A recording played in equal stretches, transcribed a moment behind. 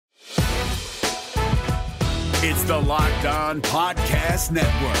It's the Locked On Podcast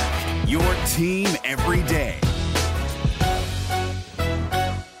Network, your team every day.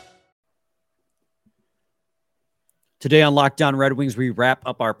 Today on Locked On Red Wings, we wrap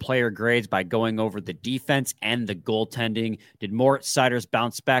up our player grades by going over the defense and the goaltending. Did Moritz Seider's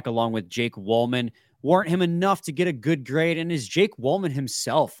bounce back along with Jake Walman warrant him enough to get a good grade? And is Jake Walman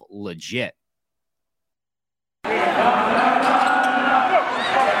himself legit?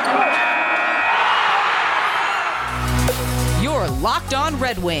 You're Locked On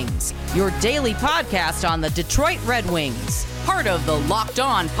Red Wings, your daily podcast on the Detroit Red Wings. Part of the Locked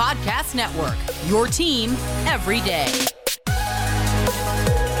On Podcast Network, your team every day.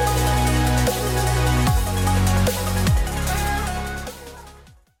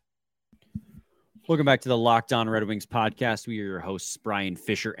 Welcome back to the Locked On Red Wings podcast. We are your hosts, Brian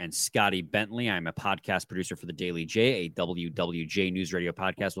Fisher and Scotty Bentley. I'm a podcast producer for the Daily J, a WWJ News Radio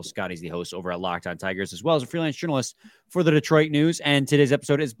podcast. Well, Scotty's the host over at Locked On Tigers, as well as a freelance journalist for the Detroit News. And today's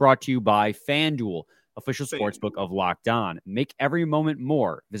episode is brought to you by FanDuel, official sportsbook of Locked On. Make every moment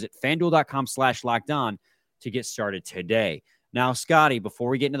more. Visit FanDuel.com/Locked On to get started today. Now, Scotty, before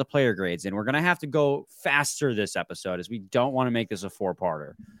we get into the player grades, and we're going to have to go faster this episode as we don't want to make this a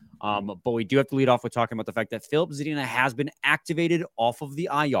four-parter. But we do have to lead off with talking about the fact that Filip Zadina has been activated off of the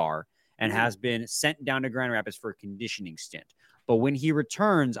IR and has been sent down to Grand Rapids for a conditioning stint. But when he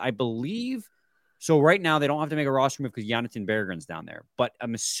returns, I believe, so right now they don't have to make a roster move because Jonathan Berggren's down there. But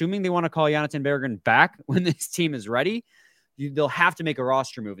I'm assuming they want to call Jonathan Berggren back when this team is ready. They'll have to make a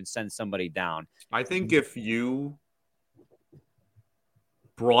roster move and send somebody down. I think if you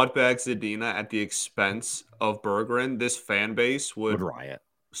brought back Zadina at the expense of Berggren, this fan base would riot.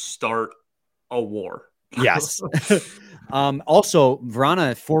 Start a war. Yes. Also,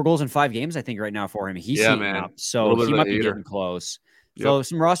 Vrana, 4 goals in 5 games, I think, right now for him. He's heating up, so he might be getting close. Yep. So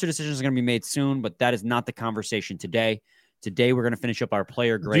some roster decisions are going to be made soon, but that is not the conversation today. Today, we're going to finish up our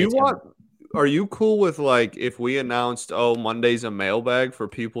player grades. Are you cool with, like, if we announced, Monday's a mailbag for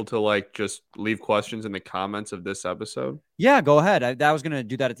people to, like, just leave questions in the comments of this episode? Yeah, go ahead. I was going to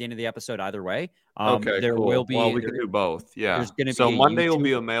do that at the end of the episode either way. Okay, there cool. will be. Well, we can do both. Yeah. So Monday will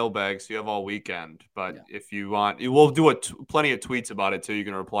be a mailbag, so you have all weekend. But if you want, we'll do plenty of tweets about it too. You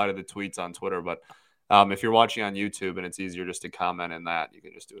can reply to the tweets on Twitter. But if you're watching on YouTube and it's easier just to comment in that, you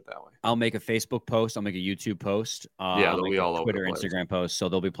can just do it that way. I'll make a Facebook post. I'll make a YouTube post. They'll be all over Twitter, Instagram posts. So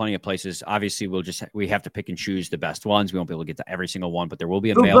there'll be plenty of places. Obviously, we have to pick and choose the best ones. We won't be able to get to every single one, but there will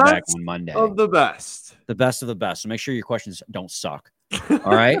be a mailbag on Monday. Of the best. The best of the best. So make sure your questions don't suck.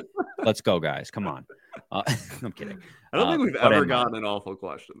 All right? Let's go, guys. Come on. I'm kidding. I don't think we've ever gotten an awful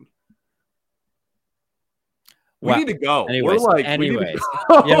question. We need to go. Anyways,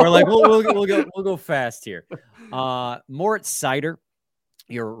 we're like we'll go fast here. Moritz Seider,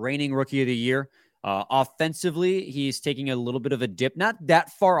 your reigning rookie of the year. Offensively, he's taking a little bit of a dip, not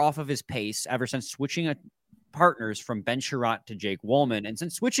that far off of his pace ever since switching partners from Ben Chiarot to Jake Walman. And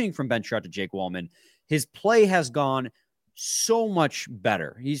since switching from Ben Chiarot to Jake Walman, his play has gone so much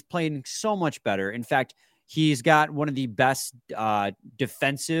better. He's playing so much better. In fact, he's got one of the best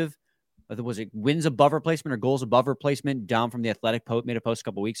defensive, was it wins above replacement or goals above replacement down from the Athletic made a post a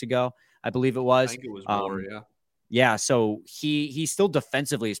couple weeks ago. I believe it was. I think it was more, yeah. Yeah, so he still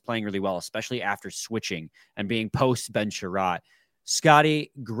defensively is playing really well, especially after switching and being post Ben Chiarot.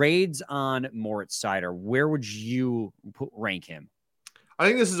 Scotty, grades on Moritz Seider, where would you rank him? I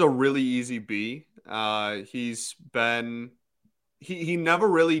think this is a really easy B. He's been he never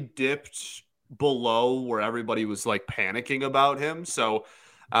really dipped below where everybody was like panicking about him. So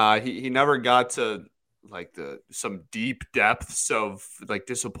he never got to like some deep depths of like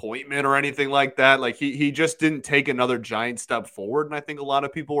disappointment or anything like that. Like he just didn't take another giant step forward. And I think a lot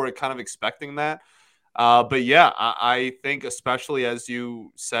of people were kind of expecting that. But yeah, I think especially as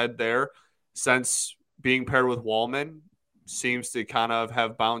you said there, since being paired with Walman, seems to kind of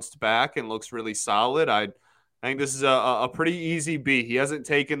have bounced back and looks really solid. I think this is a pretty easy B. He hasn't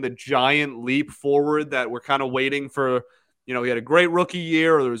taken the giant leap forward that we're kind of waiting for. He had a great rookie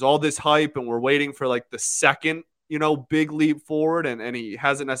year. There was all this hype, and we're waiting for like the second, big leap forward, and he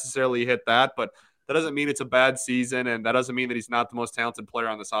hasn't necessarily hit that. But that doesn't mean it's a bad season, and that doesn't mean that he's not the most talented player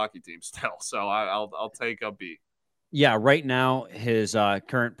on this hockey team still. So I'll take a B. Yeah, right now his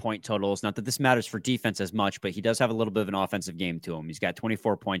current point total is not that this matters for defense as much, but he does have a little bit of an offensive game to him. He's got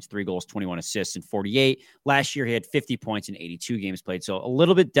 24 points, 3 goals, 21 assists, and 48. Last year he had 50 points in 82 games played, so a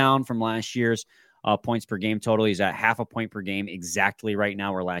little bit down from last year's points per game total. He's at half a point per game exactly right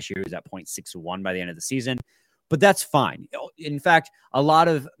now, where last year he was at 0.61 by the end of the season. But that's fine. In fact, a lot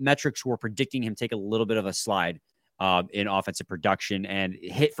of metrics were predicting him take a little bit of a slide in offensive production. And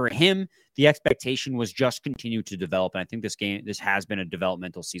hit for him, the expectation was just continue to develop. And I think this has been a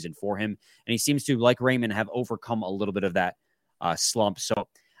developmental season for him. And he seems to, like Raymond, have overcome a little bit of that slump. So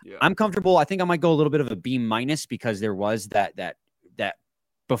I'm comfortable. I think I might go a little bit of a B- because there was that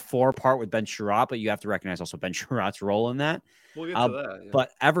before part with Ben Sherratt, but you have to recognize also Ben Sherratt's role in that. We'll get to that. Yeah.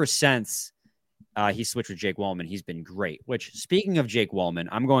 But ever since he switched with Jake Walman, he's been great. Which, speaking of Jake Walman,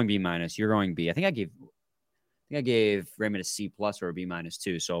 I'm going B-. You're going B. I think I gave Raymond a C+ or a B-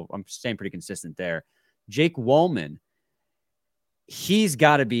 too. So I'm staying pretty consistent there. Jake Walman, he's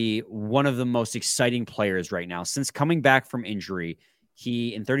got to be one of the most exciting players right now. Since coming back from injury,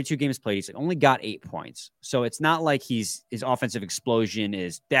 he, in 32 games played, he's only got 8 points. So it's not like his offensive explosion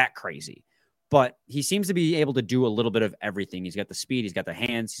is that crazy. But he seems to be able to do a little bit of everything. He's got the speed, he's got the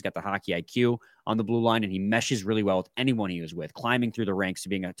hands, he's got the hockey IQ on the blue line, and he meshes really well with anyone he was with, climbing through the ranks to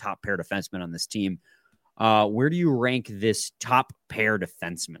being a top pair defenseman on this team. Where do you rank this top pair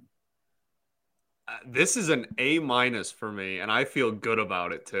defenseman? This is an A- for me, and I feel good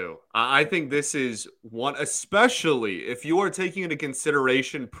about it too. I think this is one, especially if you are taking into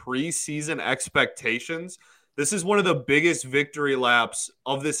consideration preseason expectations. This is one of the biggest victory laps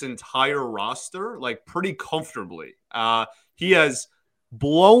of this entire roster, like pretty comfortably. He has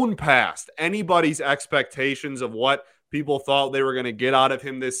blown past anybody's expectations of what people thought they were going to get out of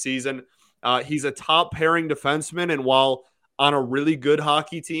him this season. He's a top pairing defenseman, and while on a really good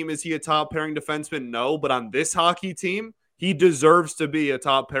hockey team, is he a top pairing defenseman? No, but on this hockey team, he deserves to be a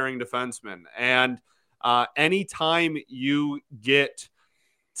top pairing defenseman. And anytime you get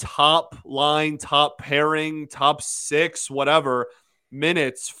top line, top pairing, top 6, whatever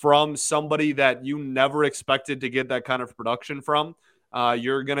minutes from somebody that you never expected to get that kind of production from,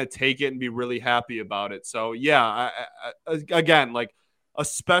 you're going to take it and be really happy about it. So yeah, again, like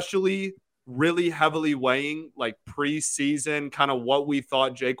especially really heavily weighing like preseason, kind of what we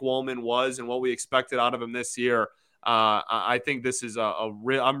thought Jake Walman was and what we expected out of him this year. I think this is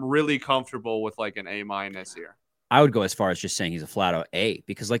I'm really comfortable with like an A- here. I would go as far as just saying he's a flat out A,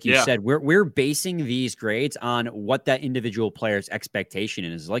 because like you said, we're basing these grades on what that individual player's expectation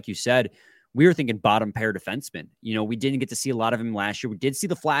is. Like you said, we were thinking bottom pair defenseman. You know, we didn't get to see a lot of him last year. We did see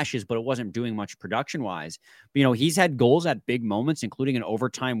the flashes, but it wasn't doing much production wise. But, you know, he's had goals at big moments, including an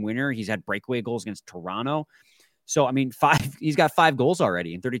overtime winner. He's had breakaway goals against Toronto. So, I mean, he's got 5 goals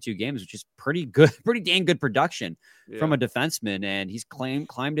already in 32 games, which is pretty good, pretty dang good production from a defenseman. And he's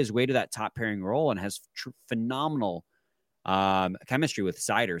climbed his way to that top pairing role and has phenomenal chemistry with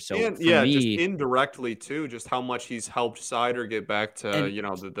Seider. So and, just indirectly too, just how much he's helped Seider get back to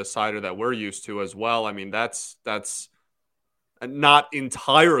the Seider that we're used to as well. I mean, that's not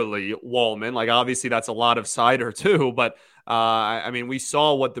entirely Walman. Like obviously that's a lot of Seider too, but I mean we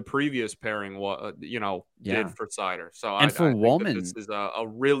saw what the previous pairing did for Seider. So and for Walman, this is a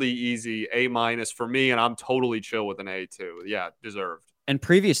really easy A- for me, and I'm totally chill with an A too. Yeah, deserved. And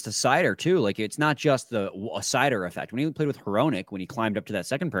previous to Seider, too, like it's not just a Seider effect. When he played with Hronek, when he climbed up to that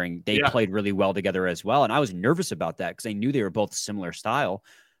second pairing, they played really well together as well. And I was nervous about that because I knew they were both similar style,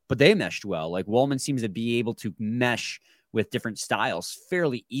 but they meshed well. Like Walman seems to be able to mesh with different styles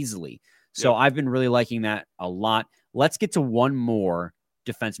fairly easily. So I've been really liking that a lot. Let's get to one more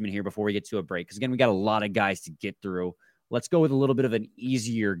defenseman here before we get to a break. Because again, we got a lot of guys to get through. Let's go with a little bit of an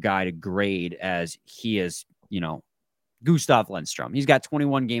easier guy to grade, as he is, Gustav Lindstrom. He's got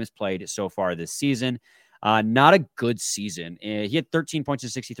 21 games played so far this season. Not a good season. He had 13 points in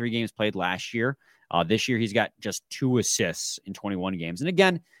 63 games played last year. This year, he's got just 2 assists in 21 games. And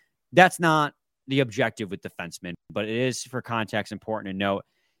again, that's not the objective with defensemen, but it is for context important to note.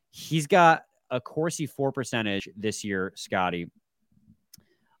 He's got a Corsi for percentage this year, Scotty,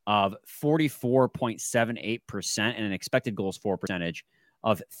 of 44.78% and an expected goals for percentage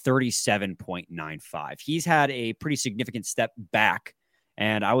of 37.95. He's had a pretty significant step back,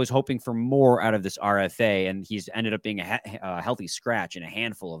 and I was hoping for more out of this RFA, and he's ended up being a healthy scratch in a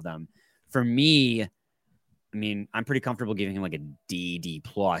handful of them. For me, I mean, I'm pretty comfortable giving him like a D+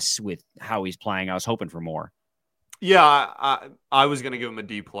 with how he's playing. I was hoping for more. Yeah, I was going to give him a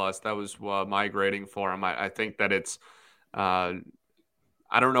D+. That was my grading for him. I think that it's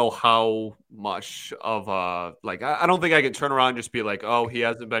I don't know how much of I don't think I can turn around and just be like, oh, he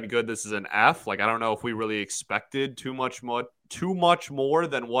hasn't been good, this is an F. Like, I don't know if we really expected too much more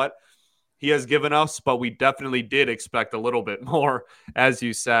than what he has given us, but we definitely did expect a little bit more, as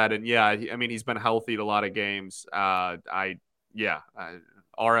you said. And yeah, I mean, he's been healthy to a lot of games. RFA,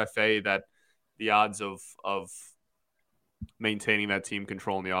 that the odds of maintaining that team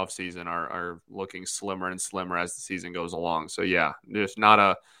control in the offseason are looking slimmer and slimmer as the season goes along. So yeah, just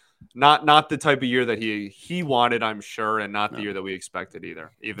not not the type of year that he wanted, I'm sure, and not the year that we expected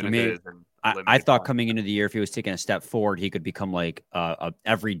either. Even if it is. I thought coming into the year, if he was taking a step forward, he could become like a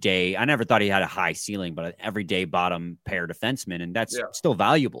everyday. I never thought he had a high ceiling, but an everyday bottom pair defenseman, and that's still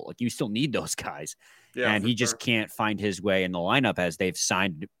valuable. Like, you still need those guys. Yeah, and he just can't find his way in the lineup as they've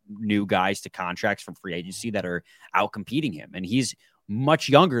signed new guys to contracts from free agency that are out competing him. And he's much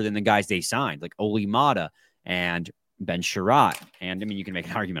younger than the guys they signed, like Oli Mata and Ben Sherratt. And I mean, you can make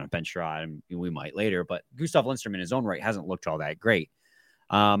an argument on Ben Sherratt, and we might later, but Gustav Lindstrom in his own right hasn't looked all that great.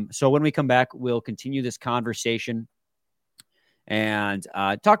 So when we come back, we'll continue this conversation and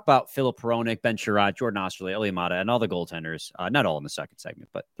talk about Filip Hronek, Ben Sherratt, Jordan Osterley, Oli Mata, and all the goaltenders. Not all in the second segment,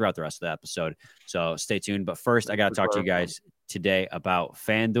 but throughout the rest of the episode. So stay tuned. But first, I got to talk to you guys today about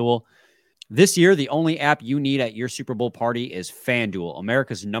FanDuel. This year, the only app you need at your Super Bowl party is FanDuel,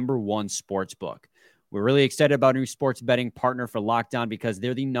 America's #1 sports book. We're really excited about a new sports betting partner for Locked On because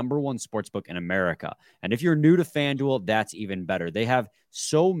they're the #1 sports book in America. And if you're new to FanDuel, that's even better. They have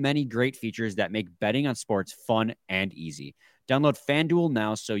so many great features that make betting on sports fun and easy. Download FanDuel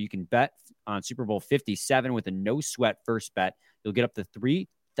now so you can bet on Super Bowl 57 with a no-sweat first bet. You'll get up to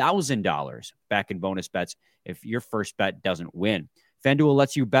 $3,000 back in bonus bets if your first bet doesn't win. FanDuel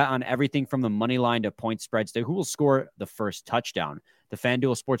lets you bet on everything from the money line to point spreads to who will score the first touchdown. The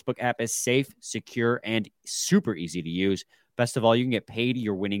FanDuel Sportsbook app is safe, secure, and super easy to use. Best of all, you can get paid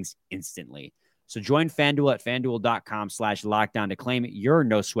your winnings instantly. So join FanDuel at FanDuel.com/lockdown to claim your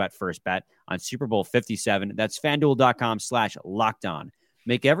no-sweat first bet on Super Bowl 57. That's FanDuel.com/lockdown.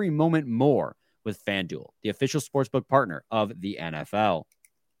 Make every moment more with FanDuel, the official sportsbook partner of the NFL.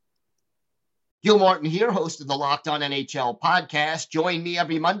 Gil Martin here, host of the Locked On NHL podcast. Join me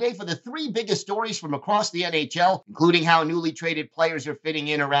every Monday for the 3 biggest stories from across the NHL, including how newly traded players are fitting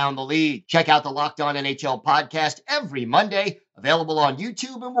in around the league. Check out the Locked On NHL podcast every Monday, available on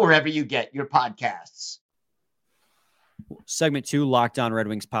YouTube and wherever you get your podcasts. Segment 2, Locked On Red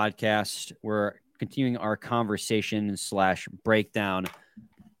Wings podcast. We're continuing our conversation / breakdown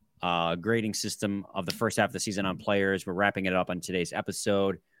grading system of the first half of the season on players. We're wrapping it up on today's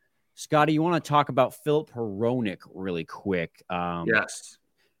episode. Scotty, you want to talk about Filip Hronek really quick? Yes.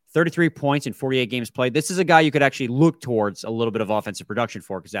 33 points in 48 games played. This is a guy you could actually look towards a little bit of offensive production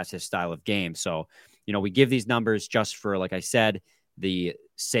for because that's his style of game. So, we give these numbers just for, like I said, the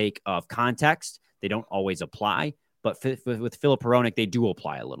sake of context. They don't always apply, but with Filip Hronek, they do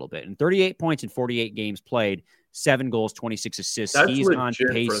apply a little bit. And 38 points in 48 games played, 7 goals, 26 assists. That's He's legit on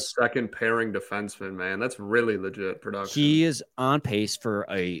pace for a second pairing defenseman, man. That's really legit production. He is on pace for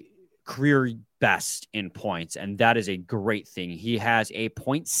a career best in points, and that is a great thing. He has a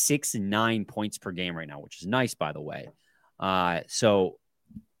 0.69 points per game right now, which is nice, by the way. So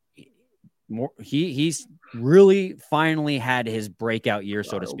he's really finally had his breakout year,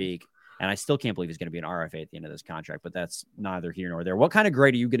 so to speak. And I still can't believe he's going to be an RFA at the end of this contract, but that's neither here nor there. What kind of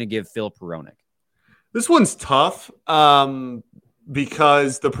grade are you going to give Filip Hronek? This one's tough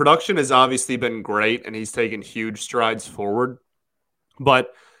because the production has obviously been great and he's taken huge strides forward.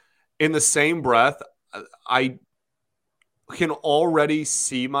 But in the same breath, I can already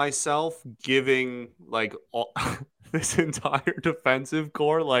see myself giving this entire defensive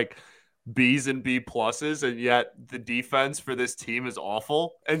core like B's and B pluses, and yet the defense for this team is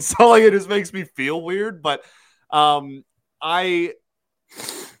awful. And so it just makes me feel weird. But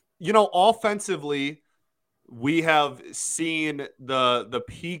offensively, we have seen the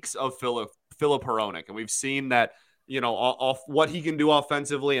peaks of Filip Hronek, and we've seen that, off what he can do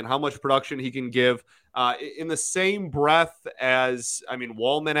offensively and how much production he can give in the same breath as,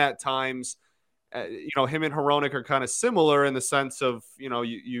 Walman at times, him and Hronek are kind of similar in the sense of,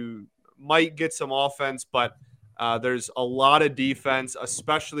 you might get some offense, but there's a lot of defense,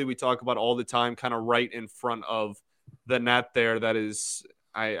 especially we talk about all the time, kind of right in front of the net there. That is,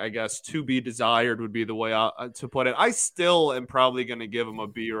 I guess, to be desired would be the way to put it. I still am probably going to give him a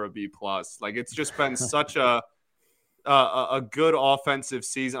B or a B plus. It's just been such a good offensive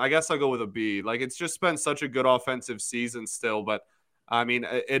season. I guess I'll go with a B. It's just been such a good offensive season still. But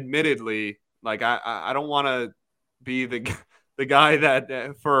admittedly, I don't want to be the guy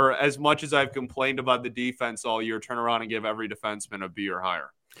that for as much as I've complained about the defense all year, turn around and give every defenseman a B or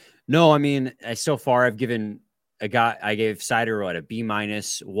higher. No, so far I've given I gave Seider a B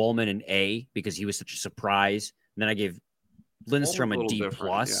minus, Walman an A because he was such a surprise. And then I gave Lindstrom a D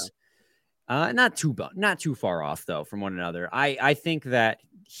plus. Yeah. Not too far off though from one another. I think that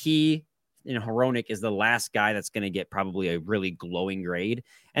he Hronek is the last guy that's going to get probably a really glowing grade.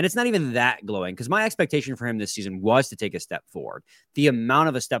 And it's not even that glowing because my expectation for him this season was to take a step forward. The amount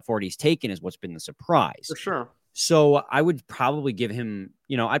of a step forward he's taken is what's been the surprise. For sure. So I would probably give him,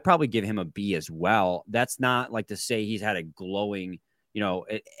 I'd probably give him a B as well. That's not like to say he's had a glowing,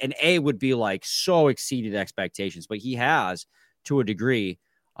 an A would be like so exceeded expectations, but he has to a degree.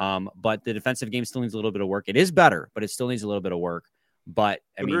 But the defensive game still needs a little bit of work. It is better, but it still needs a little bit of work. But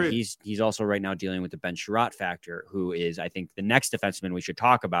I mean, he's also right now dealing with the Ben Sherratt factor, who is, I think, the next defenseman we should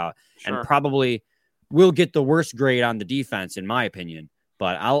talk about, and probably will get the worst grade on the defense, in my opinion.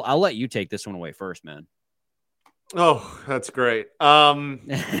 But I'll let you take this one away first, man. Oh, that's great.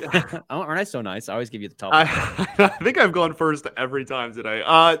 Aren't I so nice? I always give you the top. I think I've gone first every time today.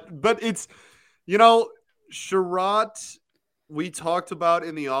 But it's, Sherratt, we talked about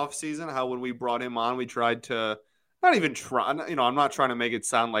in the offseason how when we brought him on, we tried to not even try, I'm not trying to make it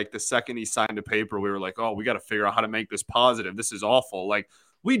sound like the second he signed a paper, we were like, oh, we got to figure out how to make this positive. This is awful. Like,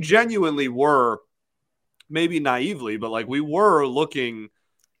 we genuinely were, maybe naively, but like we were looking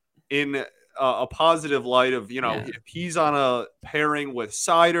in a positive light of, if he's on a pairing with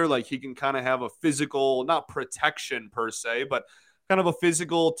Seider, like he can kind of have a physical, not protection per se, but kind of a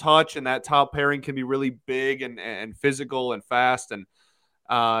physical touch. And that top pairing can be really big and physical and fast. And,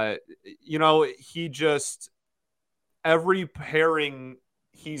 he just, every pairing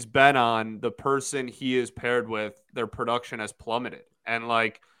he's been on, the person he is paired with, their production has plummeted. And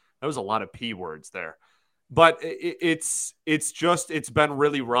like, there was a lot of P words there. But it's been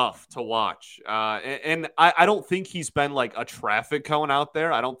really rough to watch. And I don't think he's been like a traffic cone out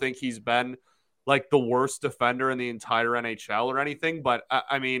there. I don't think he's been like the worst defender in the entire NHL or anything. But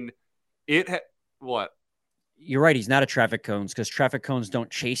I mean, what? You're right. He's not a traffic cones because traffic cones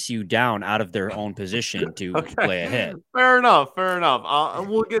don't chase you down out of their own position to play a hit. Fair enough.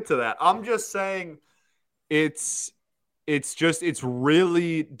 We'll get to that. I'm just saying it's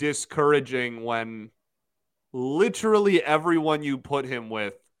really discouraging when literally everyone you put him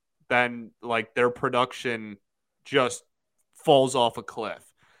with, then like their production just falls off a cliff.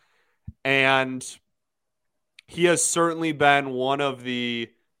 And he has certainly been one of the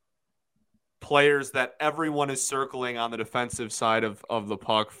players that everyone is circling on the defensive side of the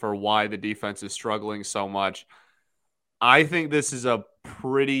puck for why the defense is struggling so much. I think this is a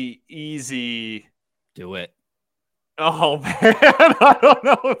pretty easy. Do it. Oh, man, I don't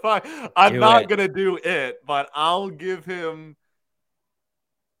know if I'm not going to do it, but I'll give him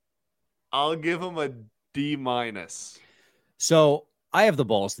a D minus. So I have the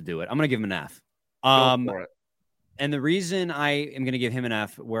balls to do it. I'm going to give him an F. Go for it. And the reason I am going to give him an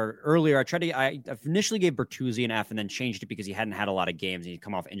F, where earlier I initially gave Bertuzzi an F and then changed it because he hadn't had a lot of games and he'd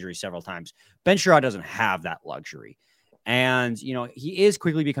come off injury several times. Ben Sherratt doesn't have that luxury. And, he is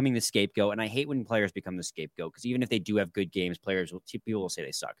quickly becoming the scapegoat. And I hate when players become the scapegoat because even if they do have good games, people will say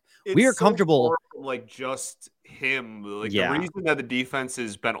they suck. We are comfortable. Like just him. Like the reason that the defense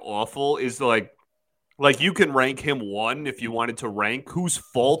has been awful is like you can rank him 1 if you wanted to rank whose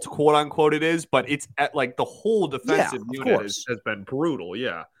fault, quote unquote, it is. But it's at like the whole defensive unit has been brutal.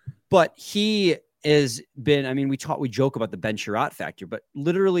 Yeah. But he has been, we joke about the Ben Sherratt factor, but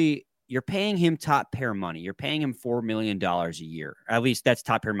literally, you're paying him top pair money. You're paying him $4 million a year. At least that's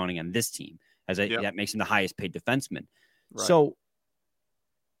top pair money on this team, that makes him the highest paid defenseman. Right. So,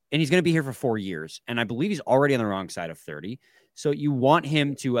 and he's going to be here for 4 years. And I believe he's already on the wrong side of 30. So you want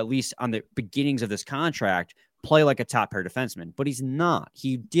him to, at least on the beginnings of this contract, play like a top pair defenseman. But he's not.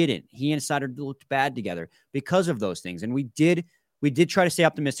 He didn't. He and Seider looked bad together because of those things. And we did try to stay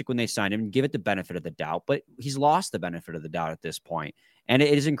optimistic when they signed him and give it the benefit of the doubt. But he's lost the benefit of the doubt at this point. And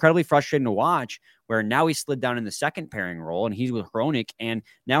it is incredibly frustrating to watch where now he slid down in the second pairing role and he's with Hronek. And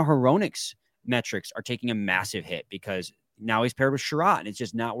now Hronek's metrics are taking a massive hit because now he's paired with Sherratt and it's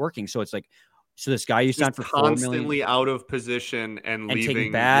just not working. So it's like, this guy you signed for $4 million. Constantly out of position and leaving.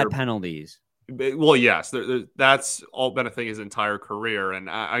 Taking bad penalties. Well, yes, that's all been a thing his entire career. And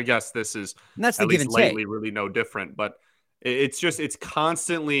I guess this is that's the at give least and lately take. Really no different. But it's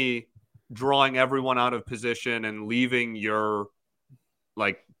constantly drawing everyone out of position and leaving your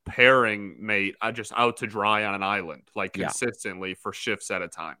like pairing mate just out to dry on an island, like consistently for shifts at a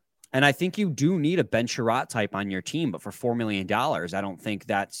time. And I think you do need a Ben Sherratt type on your team, but for $4 million, I don't think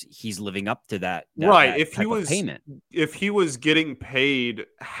he's living up to that. Right. Payment. If he was getting paid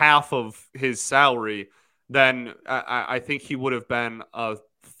half of his salary, then I think he would have been a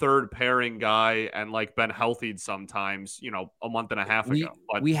third pairing guy and like been healthied sometimes, a month and a half ago.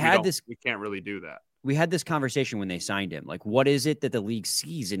 But we can't really do that. we had this conversation when they signed him. Like, what is it that the league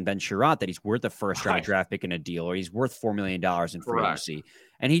sees in Ben Sherratt that he's worth a first-round draft pick in a deal, or he's worth $4 million in free agency?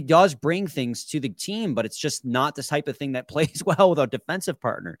 And he does bring things to the team, but it's just not the type of thing that plays well with a defensive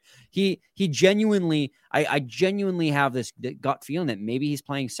partner. He genuinely, I genuinely have this gut feeling that maybe he's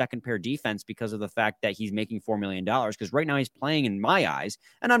playing second pair defense because of the fact that he's making $4 million. Because right now he's playing, in my eyes,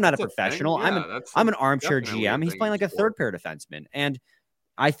 and I'm not a professional. I'm an armchair GM. He's playing like a third pair defenseman, and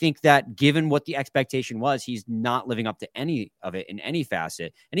I think that given what the expectation was, he's not living up to any of it in any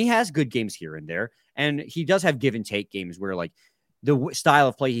facet. And he has good games here and there. And he does have give and take games where, like, the style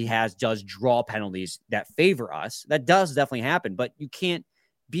of play he has does draw penalties that favor us. That does definitely happen, but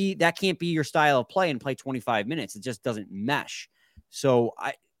that can't be your style of play and play 25 minutes. It just doesn't mesh. So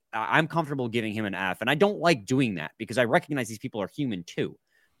I'm comfortable giving him an F, and I don't like doing that because I recognize these people are human too,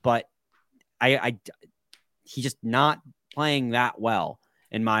 but he's just not playing that well,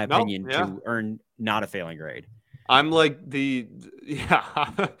 in my opinion, to earn not a failing grade. I'm like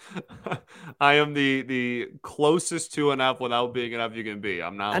I am the closest to an F without being an F you can be.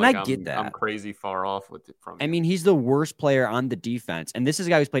 I'm not, and like, I get that. I'm crazy far off with it from. I mean, he's the worst player on the defense, and this is a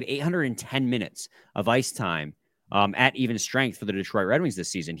guy who's played 810 minutes of ice time at even strength for the Detroit Red Wings this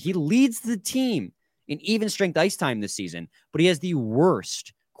season. He leads the team in even strength ice time this season, but he has the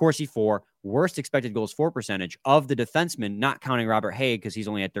worst Corsi for, worst expected goals for percentage of the defensemen, not counting Robert Haig because he's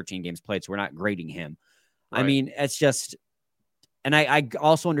only had 13 games played, so we're not grading him. Right. I mean, it's just, and I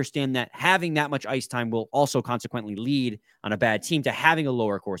also understand that having that much ice time will also consequently lead on a bad team to having a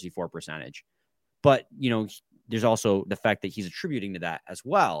lower Corsi for percentage. But, there's also the fact that he's attributing to that as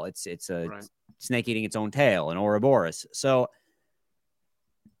well. It's a snake eating its own tail, an Ouroboros. So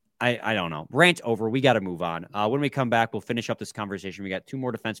I don't know. Rant over. We got to move on. When we come back, we'll finish up this conversation. We got 2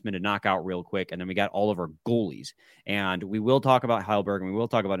 more defensemen to knock out real quick, and then we got all of our goalies. And we will talk about Heilberg, and we will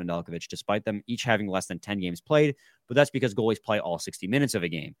talk about Nedeljkovic, despite them each having less than 10 games played. But that's because goalies play all 60 minutes of a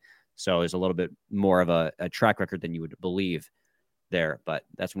game. So there's a little bit more of a track record than you would believe there. But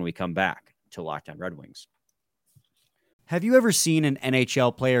that's when we come back to Locked On Red Wings. Have you ever seen an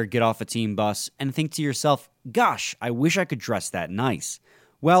NHL player get off a team bus and think to yourself, gosh, I wish I could dress that nice?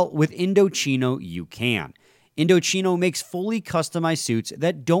 Well, with Indochino, you can. Indochino makes fully customized suits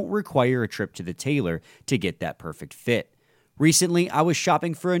that don't require a trip to the tailor to get that perfect fit. Recently, I was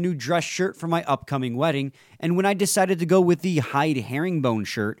shopping for a new dress shirt for my upcoming wedding, and when I decided to go with the Hyde herringbone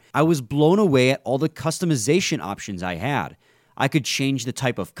shirt, I was blown away at all the customization options I had. I could change the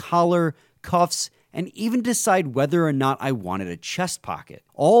type of collar, cuffs, and even decide whether or not I wanted a chest pocket,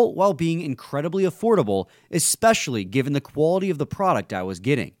 all while being incredibly affordable, especially given the quality of the product I was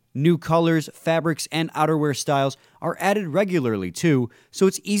getting. New colors, fabrics, and outerwear styles are added regularly too, so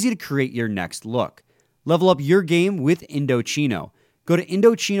it's easy to create your next look. Level up your game with Indochino. Go to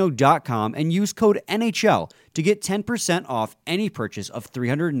Indochino.com and use code NHL to get 10% off any purchase of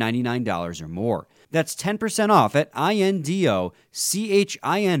 $399 or more. That's 10% off at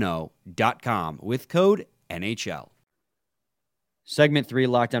INDOCHINO.com with code NHL. Segment 3,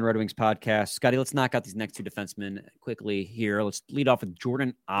 Locked On Red Wings podcast. Scotty, let's knock out these next 2 defensemen quickly here. Let's lead off with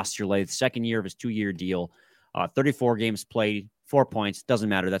Jordan Osterley, the second year of his 2-year deal. 34 games played, 4 points. Doesn't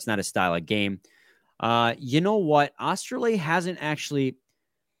matter. That's not his style of game. You know what? Osterley hasn't actually,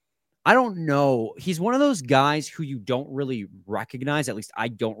 I don't know. He's one of those guys who you don't really recognize. At least I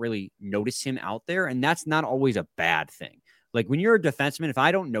don't really notice him out there. And that's not always a bad thing. Like when you're a defenseman, if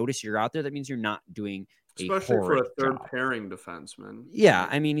I don't notice you're out there, that means you're not doing especially for a third pairing defenseman. Yeah.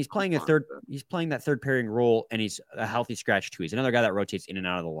 I mean, he's playing that third pairing role, and he's a healthy scratch too. He's another guy that rotates in and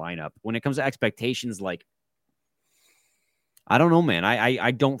out of the lineup. When it comes to expectations, like, I don't know, man.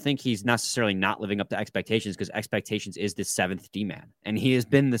 I don't think he's necessarily not living up to expectations, because expectations is the 7th D-man. And he has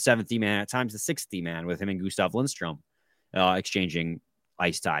been the 7th D-man, at times the 6th D-man, with him and Gustav Lindstrom exchanging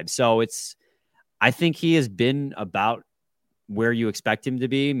ice time. So I think he has been about where you expect him to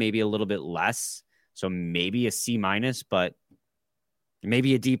be, maybe a little bit less. So maybe a C-, but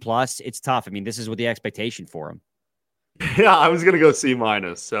maybe a D+. It's tough. I mean, this is what the expectation for him. Yeah, I was going to go C-.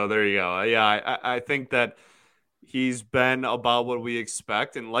 So there you go. Yeah, I think that he's been about what we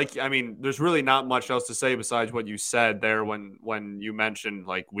expect. And there's really not much else to say besides what you said there when you mentioned,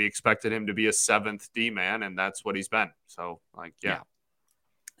 like, we expected him to be a 7th D-man, and that's what he's been. So, yeah.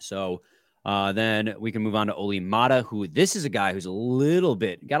 So then we can move on to Oli Mata, who this is a guy who's got a little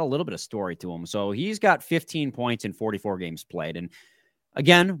bit of story to him. So he's got 15 points in 44 games played. And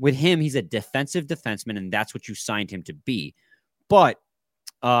again, with him, he's a defensive defenseman, and that's what you signed him to be. But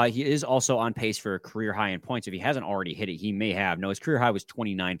he is also on pace for a career high in points. If he hasn't already hit it, he may have. No, his career high was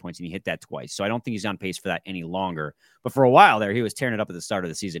 29 points, and he hit that twice. So I don't think he's on pace for that any longer. But for a while there, he was tearing it up at the start of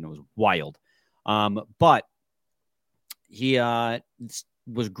the season. It was wild. But he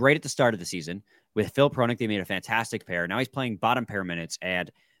was great at the start of the season. With Phil Pronik, they made a fantastic pair. Now he's playing bottom pair minutes, and,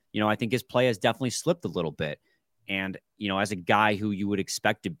 I think his play has definitely slipped a little bit. And, as a guy who you would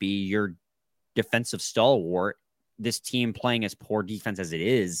expect to be your defensive stalwart, this team playing as poor defense as it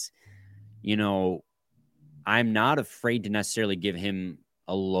is, I'm not afraid to necessarily give him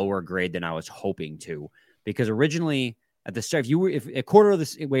a lower grade than I was hoping to, because originally at the start, if a quarter of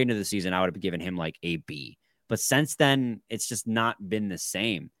the way into the season, I would have given him like a B. But since then, it's just not been the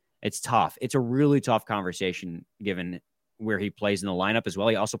same. It's tough. It's a really tough conversation given where he plays in the lineup as well.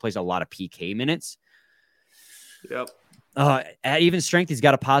 He also plays a lot of PK minutes. Yep. At even strength, he's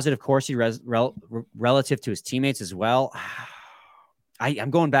got a positive Corsi relative to his teammates as well.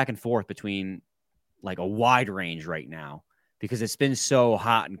 I'm going back and forth between like a wide range right now because it's been so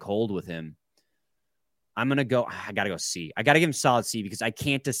hot and cold with him. I got to go C. I got to give him solid C because I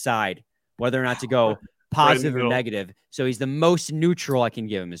can't decide whether or not to go positive or negative. So he's the most neutral I can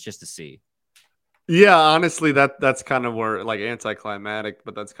give him is just a C. Yeah, honestly, that's kind of where, like, anticlimactic,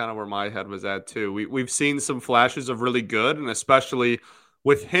 but that's kind of where my head was at too. We've seen some flashes of really good, and especially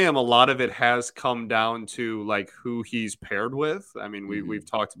with him, a lot of it has come down to like who he's paired with. I mean, we've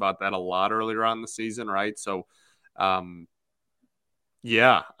talked about that a lot earlier on in the season, right? So,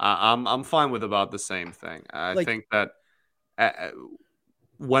 yeah, I'm fine with about the same thing. I think that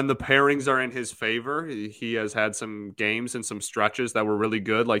when the pairings are in his favor, he has had some games and some stretches that were really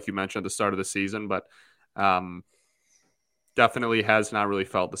good, like you mentioned at the start of the season, but definitely has not really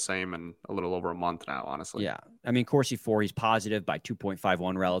felt the same in a little over a month now, honestly. Yeah. I mean, Corsi 4, he's positive by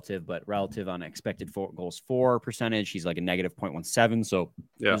 2.51 relative, but relative on expected goals for percentage, he's like a negative 0.17. So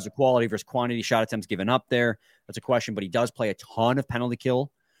there's a quality versus quantity shot attempts given up there. That's a question, but he does play a ton of penalty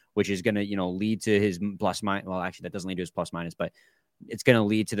kill, which is going to, lead to his plus minus. Well, actually, that doesn't lead to his plus minus, but it's going to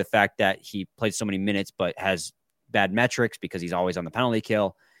lead to the fact that he plays so many minutes, but has bad metrics because he's always on the penalty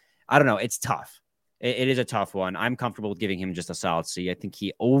kill. I don't know. It's tough. It is a tough one. I'm comfortable with giving him just a solid C. I think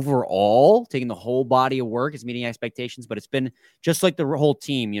he overall, taking the whole body of work, is meeting expectations, but it's been just like the whole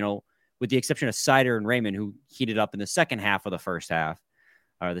team, with the exception of Seider and Raymond, who heated up in the second half of the first half,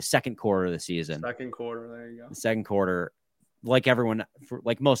 or the second quarter of the season. Second quarter, there you go. The second quarter, like everyone,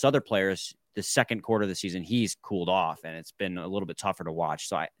 like most other players, the second quarter of the season, he's cooled off, and it's been a little bit tougher to watch.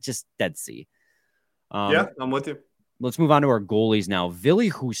 So I just dead C. Yeah, I'm with you. Let's move on to our goalies now. Ville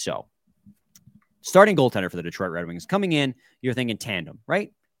Husso, starting goaltender for the Detroit Red Wings. Coming in, you're thinking tandem,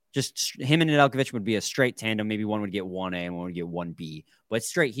 right? Just him and Nedeljkovic would be a straight tandem. Maybe one would get 1A and one would get 1B. But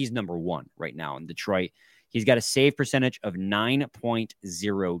straight, he's number one right now in Detroit. He's got a save percentage of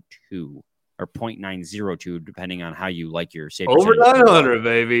 9.02. Or 0.902, depending on how you like your save over percentage. 900,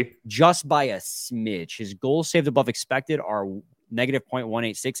 baby. Just by a smidge. His goals saved above expected are negative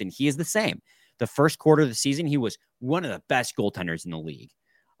 0.186, and he is the same. The first quarter of the season, he was one of the best goaltenders in the league.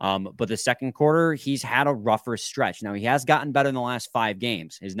 But the second quarter, he's had a rougher stretch. Now, he has gotten better in the last 5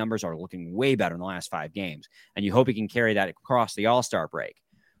 games. His numbers are looking way better in the last 5 games, and you hope he can carry that across the All-Star break.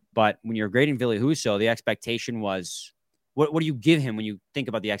 But when you're grading Ville Husso, the expectation was... What do you give him when you think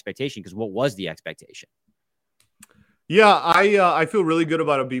about the expectation? Because what was the expectation? Yeah, I feel really good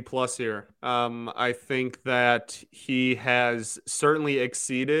about a B+ here. I think that he has certainly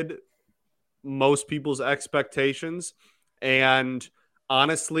exceeded most people's expectations. And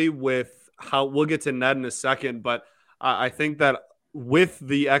honestly, with how we'll get to Ned in a second, but I think that with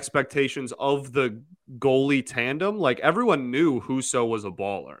the expectations of the goalie tandem, like everyone knew Husso was a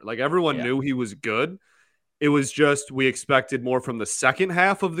baller. Like everyone knew he was good. It was just we expected more from the second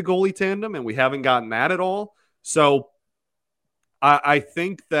half of the goalie tandem, and we haven't gotten that at all. So I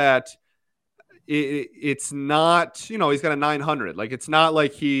think that it's not, he's got a 900. Like it's not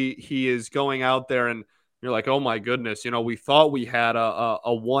like he is going out there and you're like, oh my goodness, we thought we had a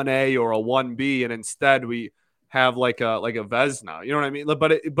 1A or a 1B, and instead we have like a Vezina. You know what I mean?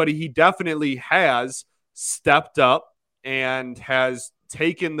 But he definitely has stepped up and has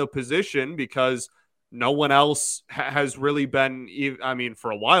taken the position because no one else has really been,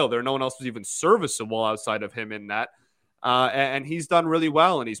 for a while there, no one else was even serviceable outside of him in that. And he's done really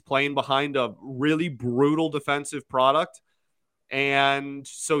well, and he's playing behind a really brutal defensive product. And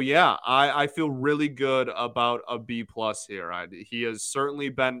so, yeah, I feel really good about a B+ here. He has certainly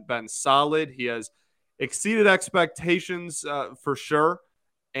been solid. He has exceeded expectations for sure.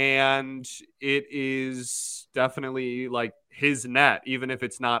 And it is definitely like his net, even if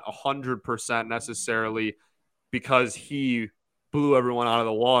it's not 100% necessarily because he blew everyone out of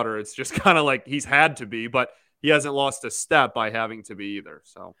the water. It's just kind of like he's had to be, but he hasn't lost a step by having to be either.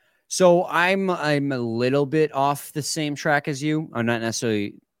 So I'm a little bit off the same track as you. I'm not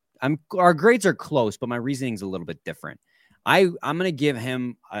necessarily. our grades are close, but my reasoning is a little bit different. I'm going to give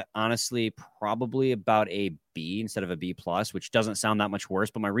him honestly probably about a B instead of a B plus, which doesn't sound that much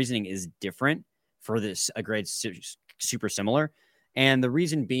worse, but my reasoning is different for this. A grade super similar. And the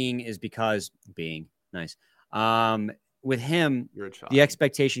reason being is because being nice. With him, the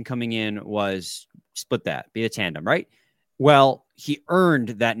expectation coming in was split that, be a tandem, right? Well, he earned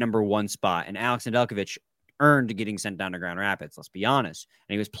that number 1 spot, and Alex Nedeljkovic earned getting sent down to Grand Rapids, let's be honest.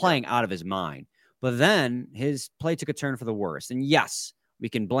 And he was playing out of his mind. But then his play took a turn for the worse. And yes, we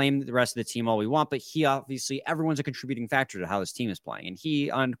can blame the rest of the team all we want, but he obviously, everyone's a contributing factor to how this team is playing. And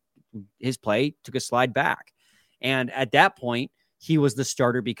he, on his play, took a slide back. And at that point, he was the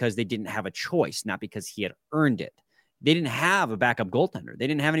starter because they didn't have a choice, not because he had earned it. They didn't have a backup goaltender. They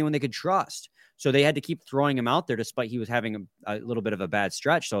didn't have anyone they could trust. So they had to keep throwing him out there despite he was having a little bit of a bad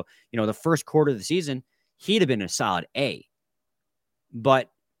stretch. So, the first quarter of the season, he'd have been a solid A.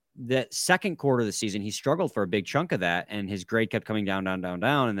 But the second quarter of the season, he struggled for a big chunk of that, and his grade kept coming down,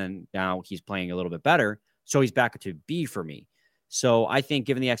 and then now he's playing a little bit better. So he's back to B for me. So I think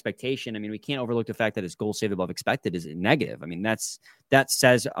given the expectation, we can't overlook the fact that his goal saved above expected is negative. That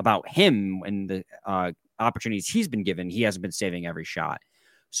says about him and the opportunities he's been given. He hasn't been saving every shot.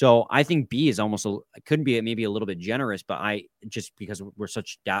 So I think B is almost couldn't be maybe a little bit generous, but just because we're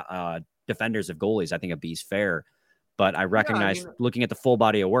such defenders of goalies, I think a B is fair. But I recognize looking at the full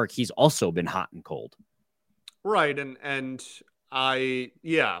body of work, he's also been hot and cold. Right. We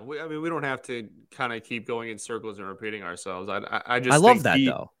don't have to kind of keep going in circles and repeating ourselves. I love that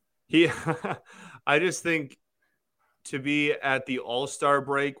though. I just think to be at the All-Star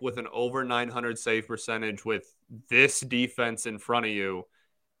break with an over 900 save percentage with this defense in front of you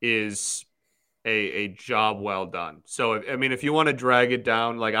is a job well done. So, if you want to drag it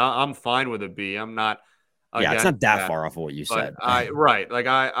down, like I'm fine with a B. I'm not. Yeah, it's not that far off of what you said. I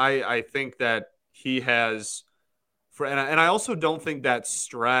think that he has, and I also don't think that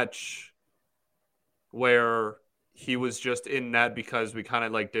stretch where he was just in net because we kind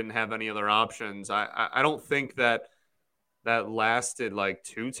of didn't have any other options. I don't think that lasted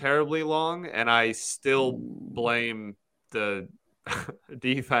too terribly long, and I still blame the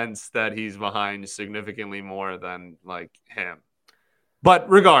defense that he's behind significantly more than him. But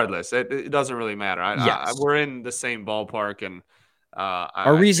regardless, it doesn't really matter. We're in the same ballpark, and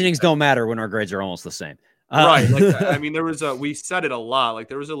our reasonings don't matter when our grades are almost the same. Right. There was we said it a lot.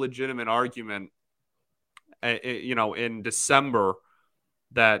 There was a legitimate argument, in December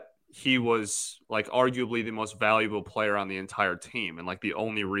that he was arguably the most valuable player on the entire team, and the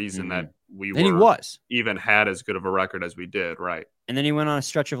only reason that we even had as good of a record as we did. Right. And then he went on a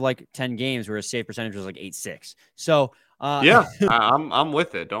stretch of 10 games where his save percentage was 8.6. So. I'm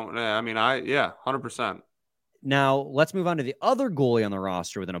with it. 100%. Now let's move on to the other goalie on the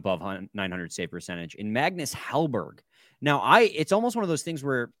roster with an above 900 save percentage in Magnus Hellberg. Now it's almost one of those things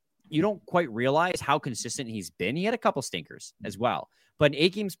where you don't quite realize how consistent he's been. He had a couple stinkers as well, but in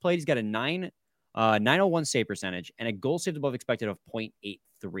 8 games played, he's got a 901 save percentage and a goal saved above expected of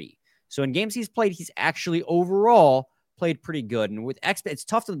 0.83. So in games he's played, he's actually overall played pretty good. And with it's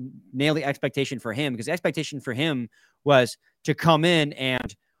tough to nail the expectation for him because the expectation for him was to come in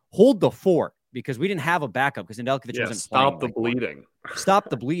and hold the fort because we didn't have a backup because Nedeljkovic wasn't stop the bleeding.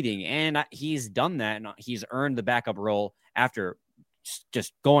 Stop the bleeding. And he's done that. And he's earned the backup role after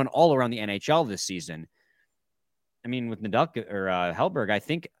just going all around the NHL this season. With Nedeljkovic or Hellberg, I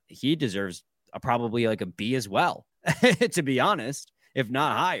think he deserves probably a B as well, to be honest, if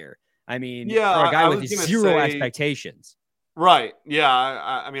not higher. For a guy with zero expectations. Right. Yeah.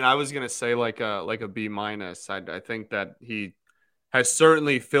 I was going to say a B minus. I think that he has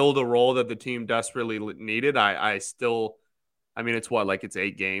certainly filled a role that the team desperately needed. I still, it's it's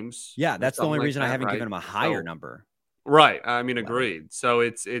 8 games. Yeah. That's the only reason I haven't given him a higher number. Right. Agreed. So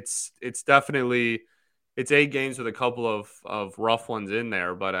it's definitely, it's 8 games with a couple of rough ones in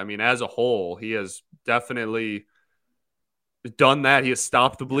there. But as a whole, he has definitely done that. He has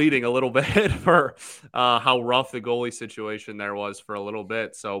stopped the bleeding a little bit for how rough the goalie situation there was for a little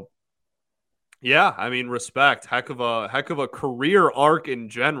bit. So respect, heck of a career arc in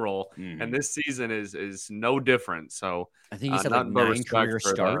general. And this season is no different. So I think he's had 9 career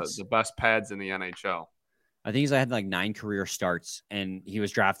starts. The best pads in the NHL. I think he's had 9 career starts and he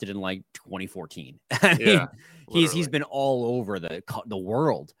was drafted in 2014. He's been all over the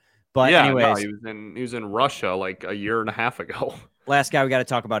world. But anyways, he was in Russia a year and a half ago. Last guy we got to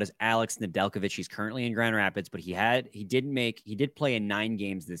talk about is Alex Nedeljkovic. He's currently in Grand Rapids, but he did play in 9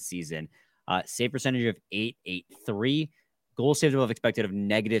 games this season. Save percentage of 8.83, goal saved above expected of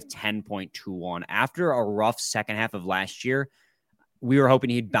negative 10.21. After a rough second half of last year, we were hoping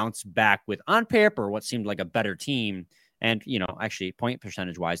he'd bounce back with on paper what seemed like a better team. And, actually point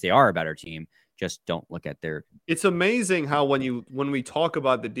percentage wise, they are a better team. Just don't look at their. It's amazing how when we talk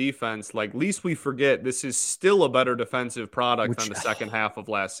about the defense, like least we forget this is still a better defensive product than the second half of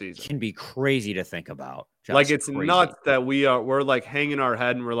last season. Can be crazy to think about. It's crazy. Nuts that we're like hanging our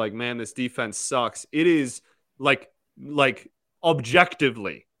head and we're like, man, this defense sucks. It is like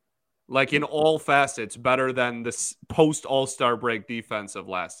objectively, like in all facets, better than this post All-Star break defense of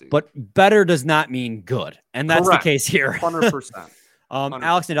last season. But better does not mean good, and that's Correct. the case here. 100%.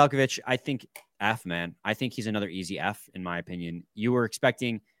 Alex Nedeljkovic, I think F, man. I think he's another easy F, in my opinion. You were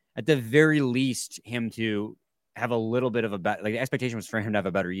expecting, at the very least, him to have a little bit of a better, like the expectation was for him to have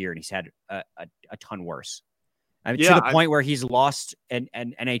a better year, and he's had a ton worse. To the point where he's lost an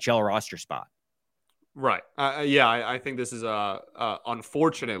NHL roster spot. Right. I think this is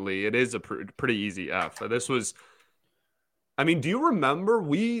unfortunately, it is a pretty easy F. This was, do you remember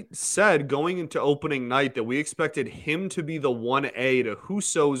we said going into opening night that we expected him to be the 1A to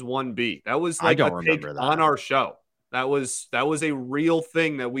Husso's 1B? That was like a take on our show. That was a real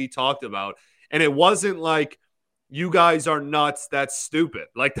thing that we talked about. And it wasn't like, you guys are nuts, that's stupid.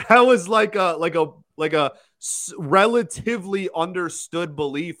 Like that was like a relatively understood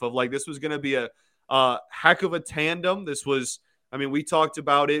belief of like, this was going to be a heck of a tandem. This was, we talked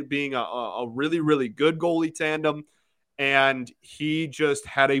about it being a really, really good goalie tandem. And he just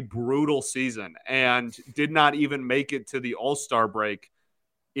had a brutal season and did not even make it to the All-Star break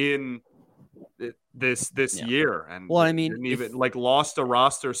in this year. And didn't even lost a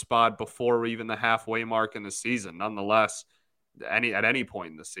roster spot before even the halfway mark in the season. Nonetheless, at any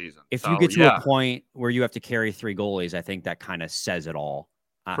point in the season. If you get to a point where you have to carry 3 goalies, I think that kind of says it all.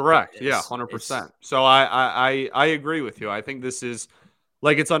 Correct. 100%. So I agree with you. I think this is.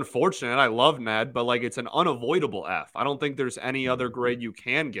 It's unfortunate. I love Ned, but it's an unavoidable F. I don't think there's any other grade you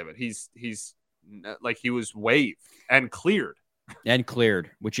can give it. He's he was waived and cleared.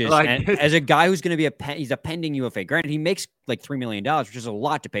 Which is as a guy who's going to be he's a pending UFA. Granted, he makes $3 million, which is a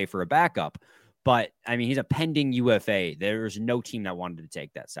lot to pay for a backup. But he's a pending UFA. There's no team that wanted to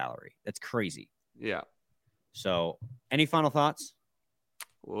take that salary. That's crazy. Yeah. So, any final thoughts?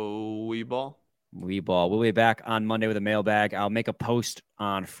 We ball. We'll be back on Monday with a mailbag. I'll make a post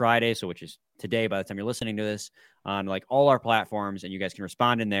on Friday, which is today by the time you're listening to this, on all our platforms, and you guys can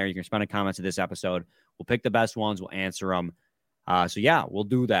respond in there. You can respond to comments of this episode. We'll pick the best ones. We'll answer them. We'll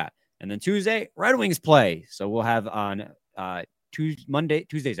do that. And then Tuesday, Red Wings play. So we'll have on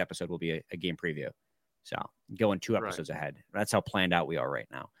Tuesday's episode will be a game preview. So going 2 episodes ahead. That's how planned out we are right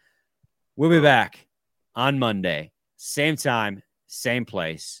now. We'll be back on Monday, same time, same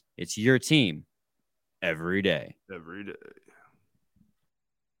place. It's your team. Every day.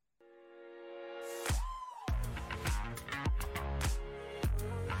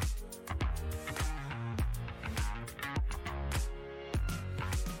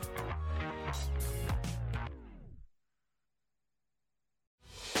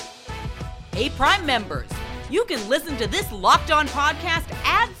 Hey, Prime members, you can listen to this Locked On podcast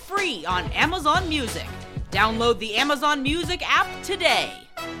ad-free on Amazon Music. Download the Amazon Music app today.